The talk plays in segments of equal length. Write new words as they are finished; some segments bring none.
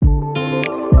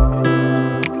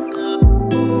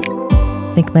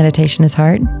Think meditation is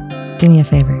hard? Do me a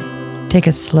favor. Take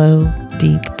a slow,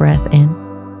 deep breath in.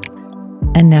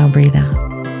 And now breathe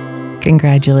out.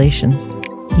 Congratulations.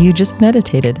 You just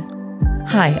meditated.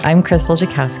 Hi, I'm Crystal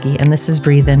Jakowski, and this is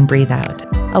Breathe In, Breathe Out,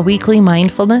 a weekly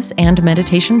mindfulness and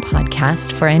meditation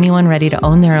podcast for anyone ready to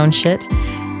own their own shit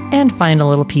and find a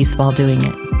little peace while doing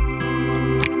it.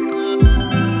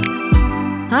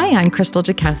 Hi, I'm Crystal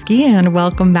Jakowski, and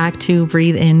welcome back to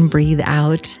Breathe In, Breathe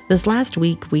Out. This last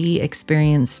week, we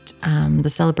experienced the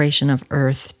celebration of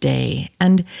Earth Day,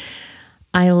 and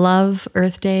I love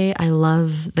Earth Day. I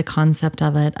love the concept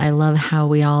of it. I love how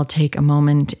we all take a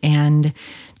moment and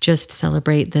just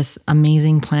celebrate this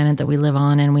amazing planet that we live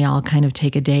on, and we all kind of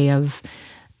take a day of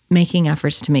making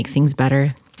efforts to make things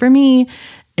better. For me,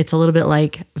 it's a little bit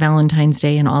like Valentine's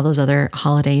Day and all those other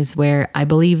holidays where I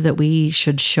believe that we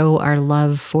should show our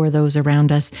love for those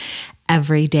around us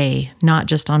every day, not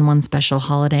just on one special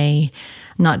holiday,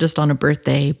 not just on a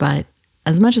birthday, but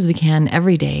as much as we can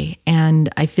every day. And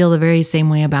I feel the very same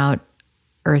way about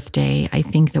Earth Day. I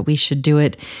think that we should do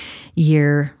it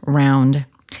year round.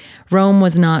 Rome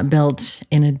was not built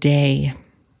in a day.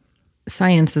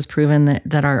 Science has proven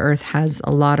that our Earth has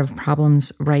a lot of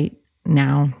problems right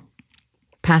now.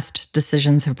 Past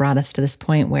decisions have brought us to this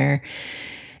point where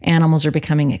animals are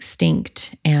becoming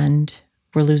extinct and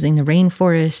we're losing the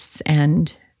rainforests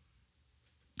and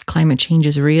climate change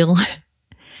is real.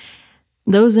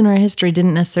 Those in our history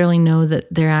didn't necessarily know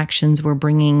that their actions were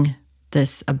bringing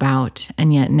this about.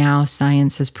 And yet now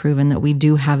science has proven that we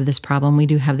do have this problem. We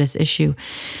do have this issue.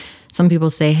 Some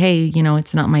people say, hey,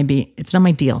 it's not my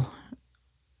deal.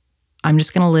 I'm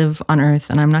just going to live on Earth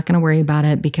and I'm not going to worry about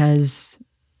it because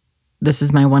this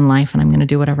is my one life and I'm going to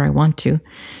do whatever I want to.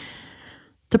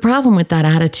 The problem with that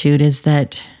attitude is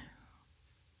that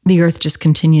the Earth just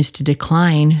continues to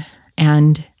decline.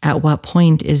 And at what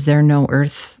point is there no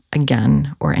Earth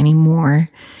again or anymore?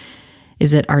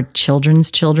 Is it our children's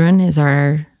children? Is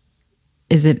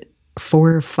it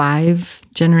 4 or 5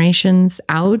 generations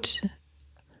out?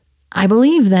 I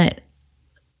believe that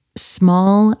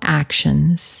small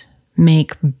actions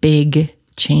make big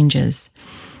changes.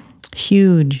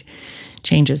 Huge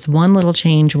changes. One little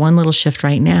change, one little shift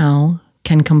right now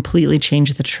can completely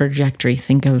change the trajectory.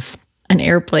 Think of an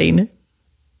airplane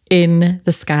in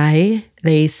the sky.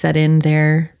 They set in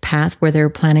their path where they're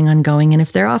planning on going. And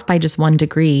if they're off by just 1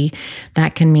 degree,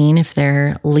 that can mean if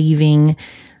they're leaving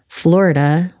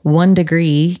Florida, 1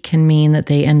 degree can mean that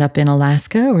they end up in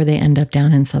Alaska or they end up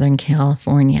down in Southern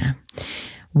California.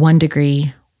 1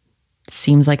 degree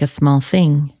seems like a small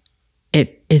thing.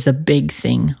 It is a big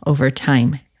thing over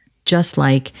time, just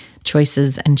like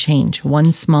choices and change.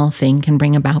 One small thing can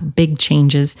bring about big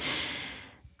changes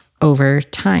over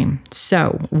time.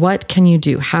 So what can you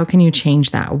do? How can you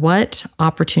change that? What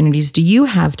opportunities do you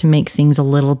have to make things a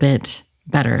little bit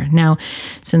better? Now,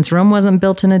 since Rome wasn't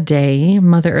built in a day,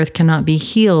 Mother Earth cannot be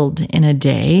healed in a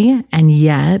day, and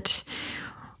yet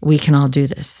we can all do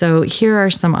this. So here are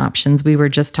some options we were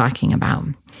just talking about.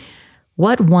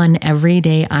 What one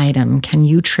everyday item can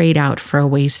you trade out for a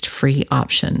waste-free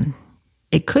option?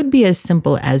 It could be as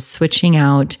simple as switching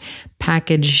out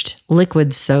packaged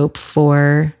liquid soap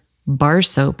for bar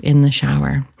soap in the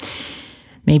shower.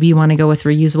 Maybe you want to go with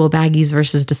reusable baggies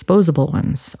versus disposable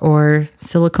ones, or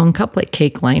silicone cupcake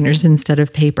cake liners instead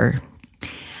of paper.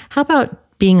 How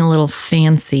about being a little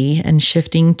fancy and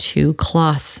shifting to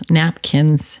cloth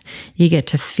napkins? You get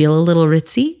to feel a little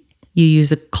ritzy. You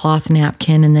use a cloth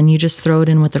napkin and then you just throw it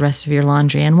in with the rest of your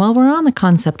laundry. And while we're on the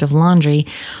concept of laundry,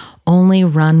 only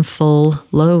run full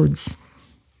loads.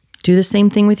 Do the same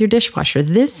thing with your dishwasher.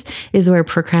 This is where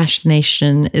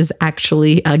procrastination is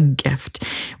actually a gift.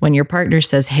 When your partner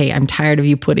says, hey, I'm tired of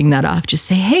you putting that off, just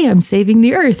say, hey, I'm saving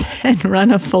the earth, and run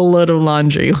a full load of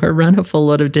laundry or run a full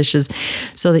load of dishes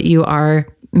so that you are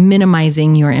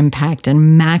minimizing your impact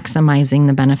and maximizing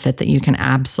the benefit that you can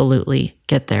absolutely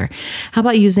get there. How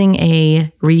about using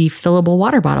a refillable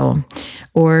water bottle,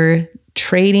 or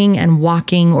trading and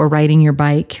walking or riding your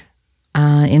bike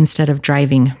instead of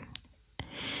driving?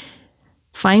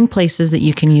 Find places that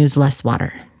you can use less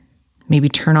water. Maybe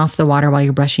turn off the water while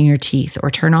you're brushing your teeth, or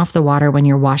turn off the water when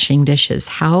you're washing dishes.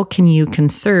 How can you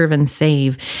conserve and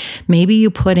save? Maybe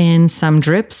you put in some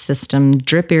drip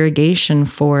irrigation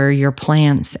for your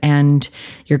plants and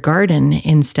your garden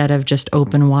instead of just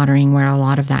open watering where a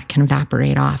lot of that can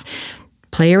evaporate off.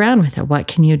 Play around with it. What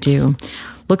can you do?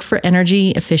 Look for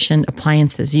energy efficient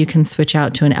appliances. You can switch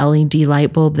out to an LED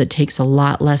light bulb that takes a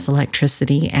lot less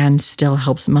electricity and still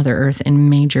helps Mother Earth in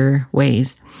major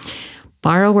ways.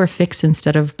 Borrow or fix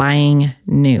instead of buying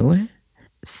new.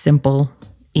 Simple,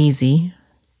 easy.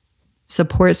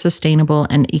 Support sustainable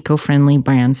and eco-friendly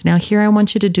brands. Now, here I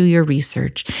want you to do your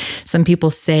research. Some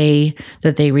people say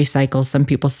that they recycle. Some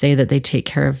people say that they take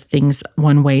care of things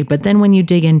one way. But then when you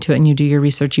dig into it and you do your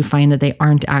research, you find that they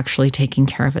aren't actually taking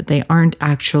care of it. They aren't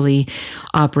actually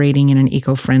operating in an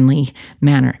eco-friendly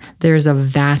manner. There's a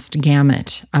vast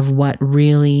gamut of what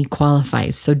really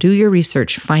qualifies. So do your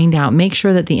research, find out, make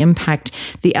sure that the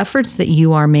efforts that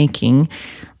you are making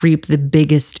reap the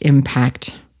biggest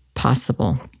impact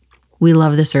possible. We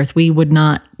love this earth. We would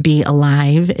not be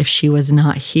alive if she was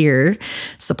not here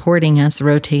supporting us,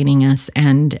 rotating us,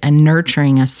 and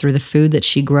nurturing us through the food that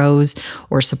she grows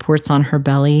or supports on her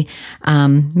belly.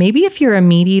 Maybe if you're a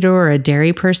meat eater or a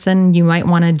dairy person, you might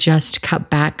want to just cut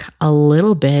back a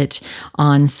little bit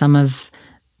on some of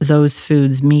those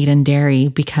foods, meat and dairy,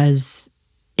 because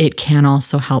it can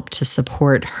also help to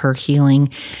support her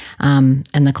healing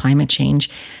and the climate change.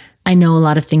 I know a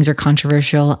lot of things are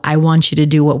controversial. I want you to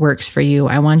do what works for you.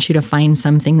 I want you to find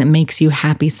something that makes you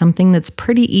happy, something that's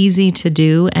pretty easy to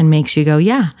do and makes you go,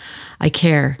 yeah, I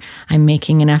care. I'm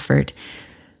making an effort.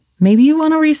 Maybe you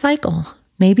want to recycle.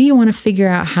 Maybe you want to figure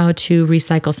out how to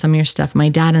recycle some of your stuff. My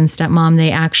dad and stepmom,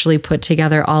 they actually put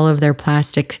together all of their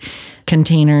plastic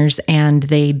containers and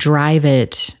they drive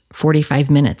it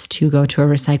 45 minutes to go to a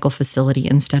recycle facility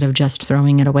instead of just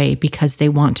throwing it away, because they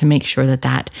want to make sure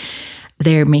that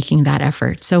they're making that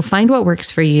effort. So find what works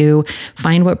for you,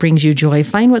 find what brings you joy,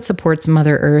 find what supports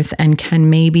Mother Earth and can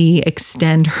maybe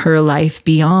extend her life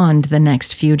beyond the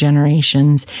next few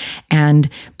generations and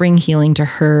bring healing to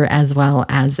her as well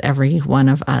as every one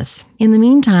of us. In the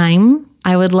meantime,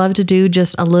 I would love to do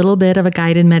just a little bit of a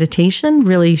guided meditation,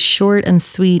 really short and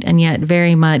sweet, and yet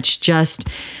very much just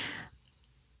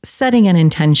setting an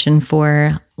intention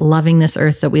for loving this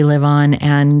earth that we live on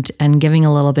and giving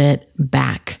a little bit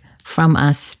back from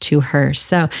us to her.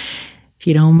 So if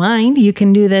you don't mind, you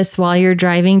can do this while you're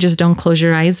driving. Just don't close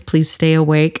your eyes. Please stay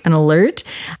awake and alert.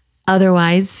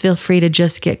 Otherwise, feel free to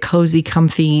just get cozy,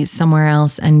 comfy somewhere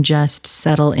else and just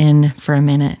settle in for a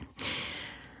minute.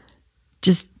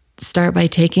 Just start by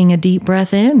taking a deep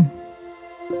breath in.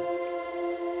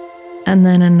 And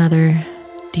then another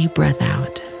deep breath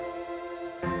out.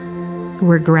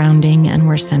 We're grounding and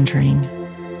we're centering.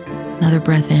 Another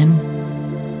breath in.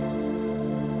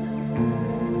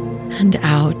 And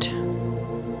out.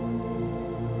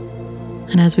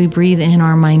 And as we breathe in,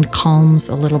 our mind calms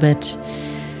a little bit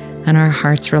and our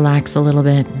hearts relax a little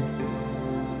bit.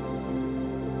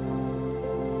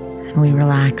 And we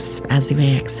relax as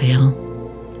we exhale.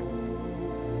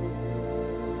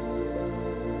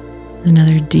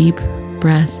 Another deep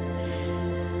breath.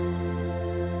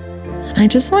 And I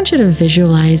just want you to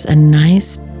visualize a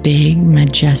nice, big,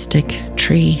 majestic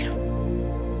tree.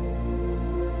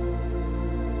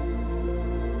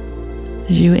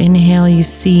 As you inhale, you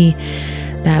see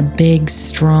that big,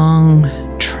 strong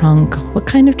trunk. What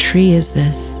kind of tree is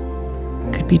this?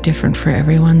 Could be different for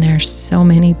everyone. There are so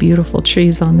many beautiful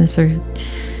trees on this earth.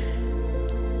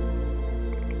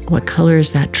 What color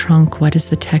is that trunk? What is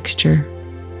the texture?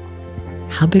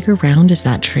 How big or round is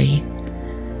that tree?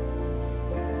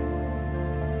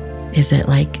 Is it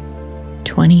like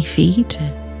 20 feet?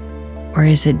 Or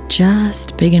is it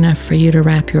just big enough for you to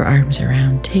wrap your arms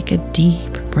around? Take a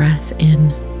deep breath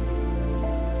in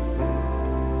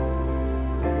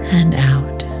and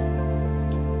out.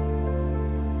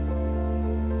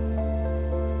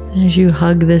 As you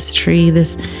hug this tree,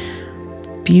 this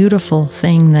beautiful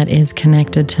thing that is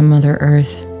connected to Mother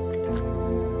Earth,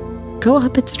 go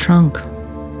up its trunk.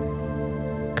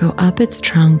 Go up its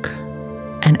trunk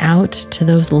and out to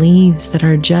those leaves that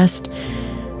are just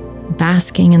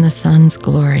basking in the sun's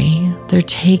glory. They're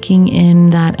taking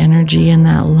in that energy and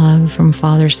that love from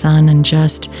Father, Son, and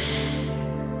just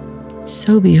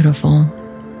so beautiful.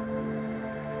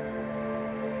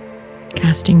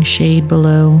 Casting shade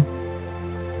below,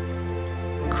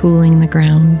 cooling the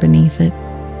ground beneath it.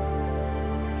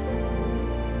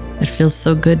 It feels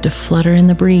so good to flutter in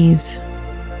the breeze,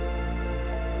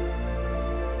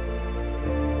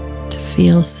 to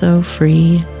feel so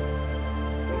free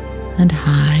and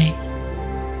high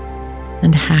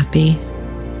and happy.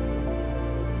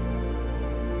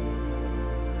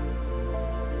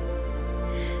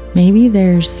 Maybe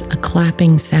there's a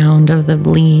clapping sound of the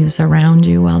leaves around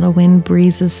you while the wind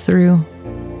breezes through.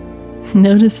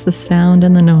 Notice the sound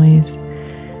and the noise.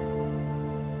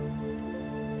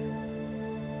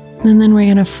 And then we're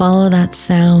going to follow that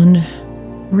sound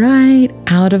right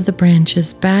out of the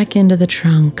branches back into the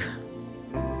trunk.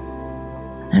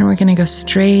 Then we're going to go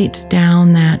straight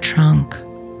down that trunk.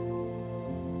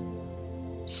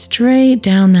 Straight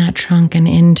down that trunk and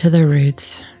into the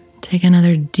roots. Take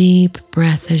another deep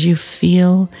breath as you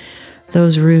feel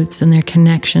those roots and their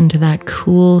connection to that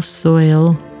cool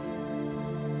soil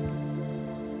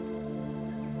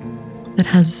that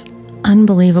has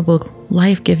unbelievable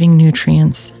life-giving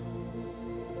nutrients.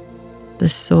 The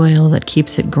soil that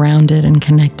keeps it grounded and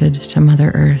connected to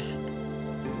Mother Earth.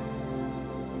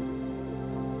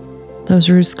 Those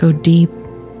roots go deep.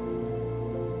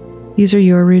 These are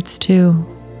your roots too.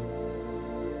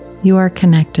 You are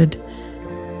connected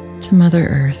to Mother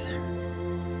Earth.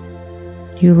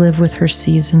 You live with her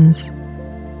seasons.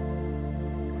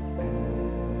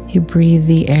 You breathe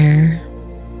the air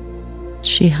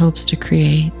she helps to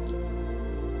create.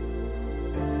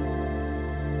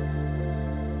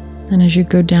 And as you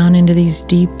go down into these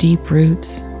deep, deep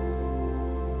roots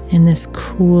in this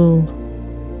cool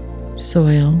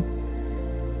soil,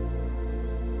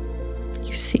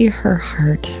 you see her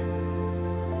heart,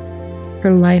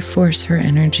 her life force, her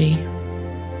energy.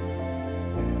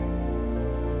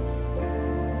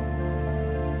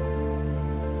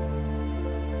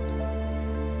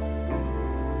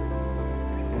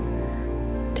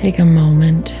 Take a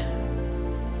moment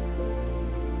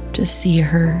to see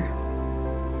her.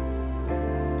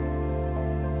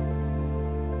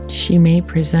 She may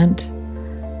present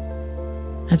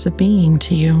as a being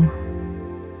to you.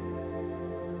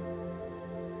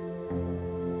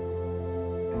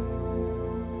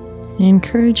 I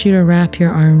encourage you to wrap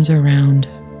your arms around.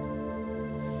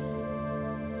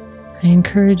 I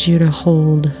encourage you to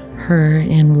hold her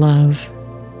in love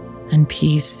and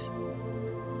peace.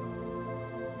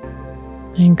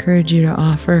 I encourage you to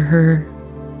offer her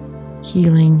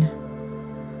healing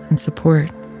and support.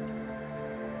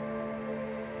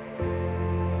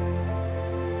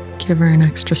 Give her an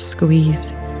extra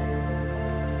squeeze.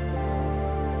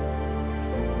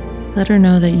 Let her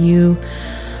know that you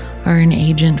are an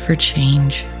agent for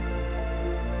change,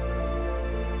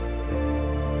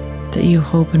 that you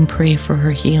hope and pray for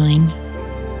her healing.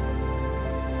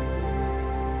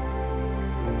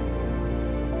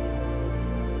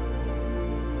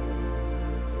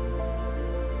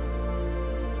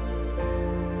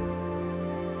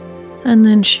 And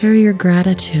then share your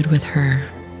gratitude with her.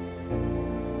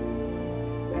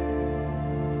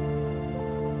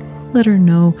 Let her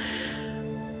know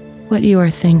what you are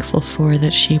thankful for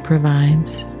that she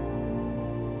provides.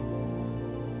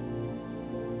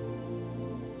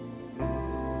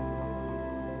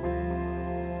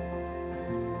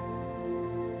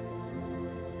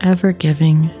 Ever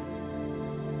giving,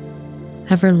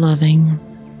 ever loving,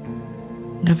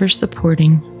 ever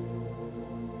supporting.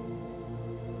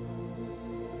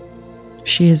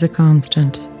 She is a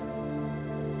constant.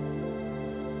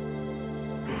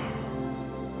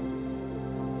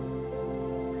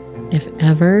 If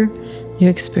ever you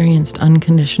experienced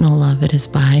unconditional love, it is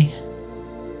by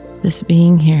this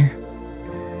being here.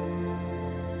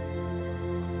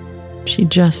 She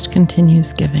just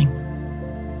continues giving.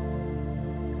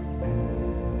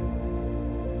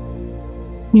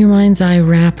 In your mind's eye,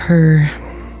 wrap her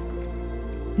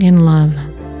in love.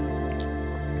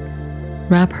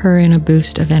 Wrap her in a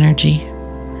boost of energy.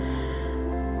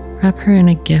 Wrap her in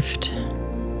a gift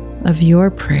of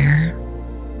your prayer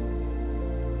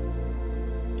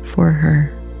for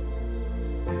her.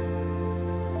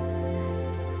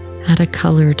 Add a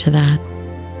color to that.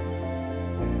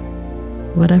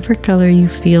 Whatever color you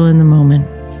feel in the moment.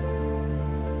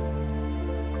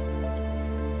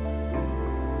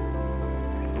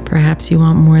 Perhaps you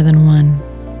want more than one.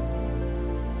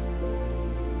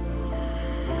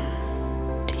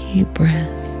 Deep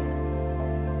breath.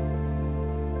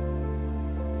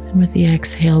 And with the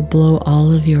exhale, blow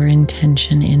all of your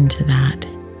intention into that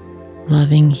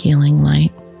loving, healing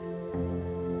light.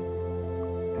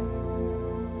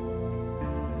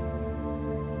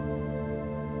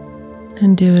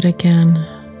 And do it again.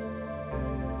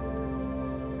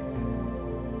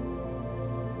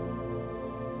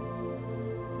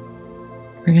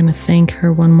 We're going to thank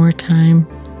her one more time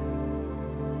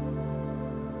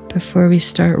before we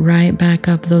start right back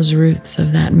up those roots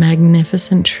of that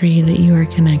magnificent tree that you are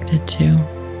connected to.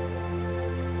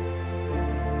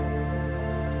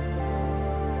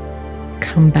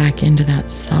 Come back into that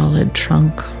solid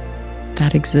trunk,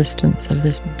 that existence of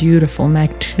this beautiful,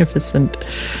 magnificent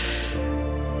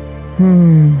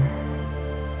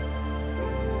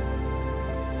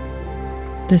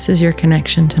This is your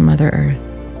connection to Mother Earth.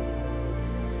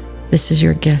 This is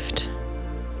your gift.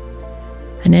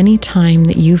 And any time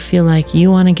that you feel like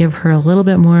you want to give her a little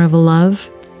bit more of a love,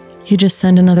 you just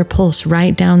send another pulse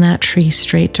right down that tree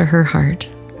straight to her heart.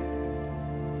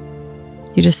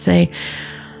 You just say,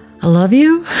 I love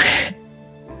you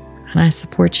and I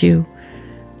support you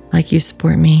like you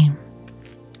support me.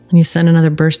 And you send another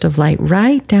burst of light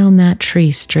right down that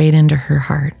tree, straight into her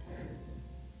heart.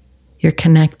 You're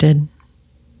connected.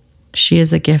 She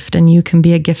is a gift, and you can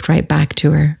be a gift right back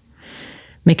to her.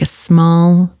 Make a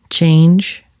small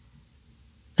change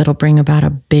that'll bring about a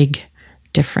big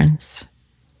difference.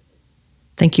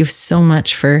 Thank you so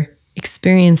much for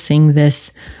experiencing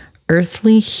this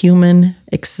earthly human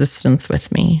existence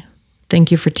with me. Thank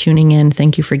you for tuning in.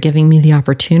 Thank you for giving me the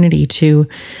opportunity to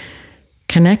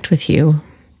connect with you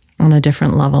on a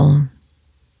different level.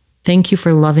 Thank you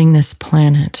for loving this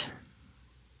planet.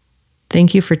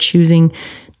 Thank you for choosing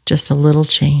just a little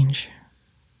change.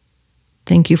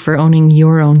 Thank you for owning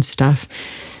your own stuff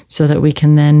so that we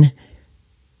can then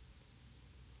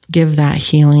give that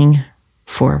healing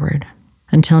forward.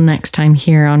 Until next time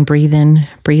here on Breathe In,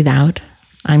 Breathe Out,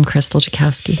 I'm Crystal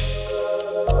Jakowski.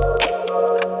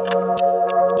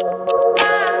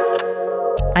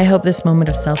 I hope this moment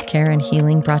of self-care and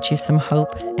healing brought you some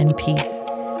hope and peace.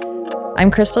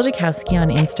 I'm Crystal Jakowski on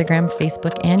Instagram,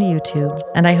 Facebook, and YouTube,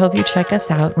 and I hope you check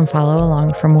us out and follow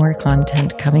along for more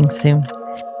content coming soon.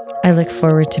 I look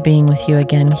forward to being with you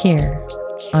again here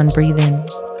on Breathe In,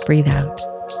 Breathe Out.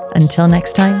 Until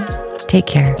next time, take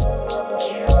care.